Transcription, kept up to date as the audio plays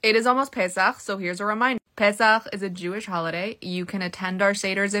It is almost Pesach, so here's a reminder. Pesach is a Jewish holiday. You can attend our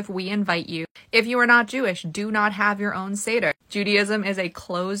seders if we invite you. If you are not Jewish, do not have your own seder. Judaism is a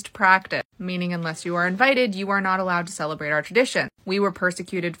closed practice, meaning unless you are invited, you are not allowed to celebrate our tradition. We were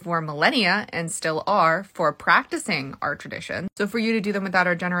persecuted for millennia, and still are, for practicing our tradition. So for you to do them without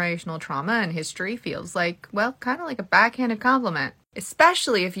our generational trauma and history feels like, well, kind of like a backhanded compliment.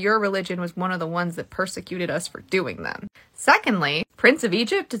 Especially if your religion was one of the ones that persecuted us for doing them. Secondly, Prince of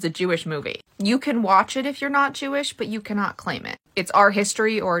Egypt is a Jewish movie. You can watch it if you're not Jewish, but you cannot claim it. It's our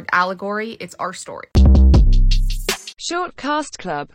history or allegory, it's our story. Short Cast Club